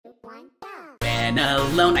When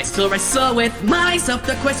alone, I still wrestle with myself.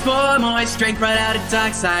 The quest for more strength brought out a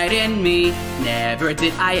dark side in me. Never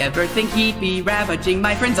did I ever think he'd be ravaging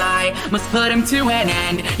my friends. I must put him to an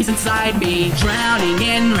end. He's inside me, drowning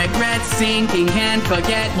in regret, sinking, can't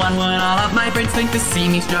forget. One would all of my friends think to see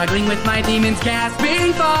me struggling with my demons,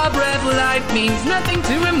 gasping for breath. Life means nothing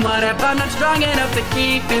to him. What if I'm not strong enough to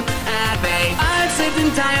keep him at bay? I've saved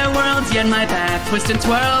entire worlds, yet my path twists and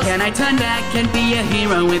twirls. Can I turn back? Can't be a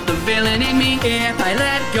hero with the villain in me. If I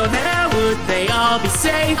let go, then would they all be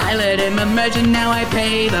safe? I let him emerge and now I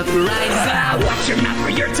pay the price. Watch your mouth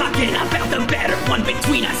where you're talking about the better one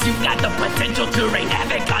between us. You've got the potential to rain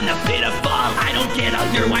havoc on the pitiful. I don't get all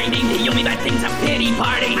your whining. The only bad thing's a pity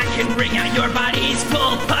party. I can bring out your body's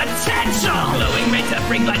full potential. Glowing red to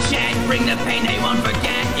bring bloodshed, bring the pain they won't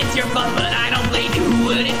forget. It's your fault, but I don't bleed. Who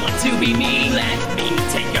wouldn't want to be me? Let me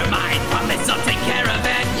take your mind. Promise I'll take care of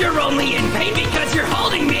it. You're only in pain because you're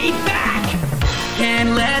holding me back.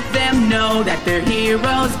 Can't let them know that they're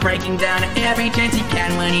heroes, breaking down at every chance he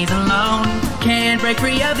can when he's alone. Can't break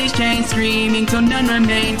free of these chains, screaming till none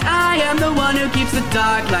remains. I am the one who keeps the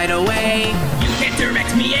dark light away. You can't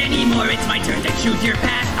direct me anymore, it's my turn to choose your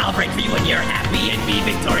path. I'll break free when you're happy and be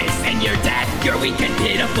victorious in your death. Your weak and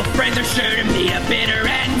pitiful friends are sure to meet a bitter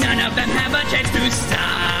end. None of them have a chance to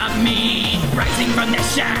stop me. Rising from the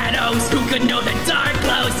shadows, who could know the dark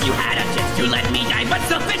glows? You had a chance to let me die, but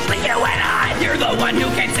selfishly you went on. You're the one who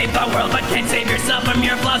can save the world, but can't save yourself from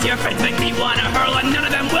your flaws. Your friends make me wanna hurl, and none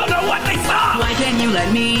of them will know what they saw. Why can't you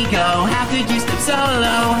let me go? How could you step so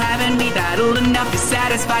low? Haven't we battled enough to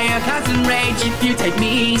satisfy your constant rage? If you take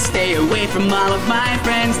me, stay away from all of my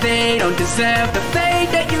friends. They don't deserve the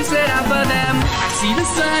fate that you set out for them. I see the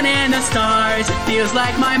sun and the stars. It feels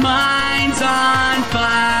like my mind's on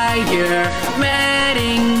fire.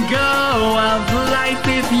 Letting go of life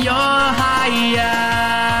if you're higher.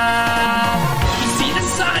 You see the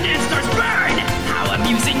sun and stars burn. How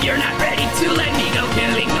amusing, you're not ready to let me go.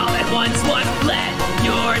 Killing all at once. What? Let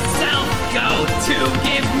yourself go to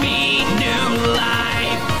give me new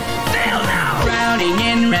life. Fail now. Drowning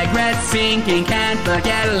in regret, sinking, can't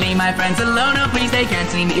forget. Leave my friends alone, oh please, they can't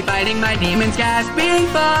see me fighting my demons, gasping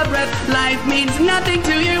for breath. Life means nothing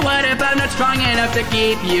to you. What if I'm not strong enough to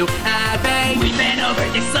keep you at bay? We've been over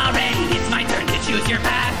this already. It's my turn to choose your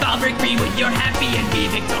path. I'll break free when you're happy and be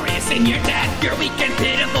victorious in your death. Your weak and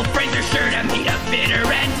pitiful friends are sure to meet a bitter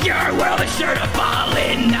end. Your world is sure to fall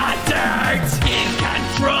in the dirt. In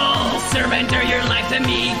control, surrender your life to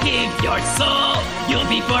me. Give your soul. You'll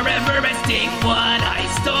be forever resting what I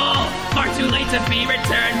stole. Far too late to be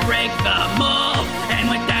returned. Break the mold, and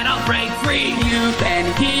with that I'll break free. You've been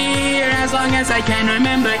here as long as I can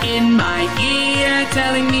remember, in my ear,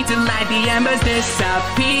 telling me to light the embers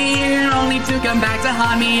disappear, only to come back to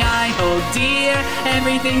haunt me. I hold dear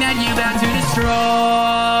everything that you vow to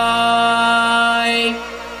destroy.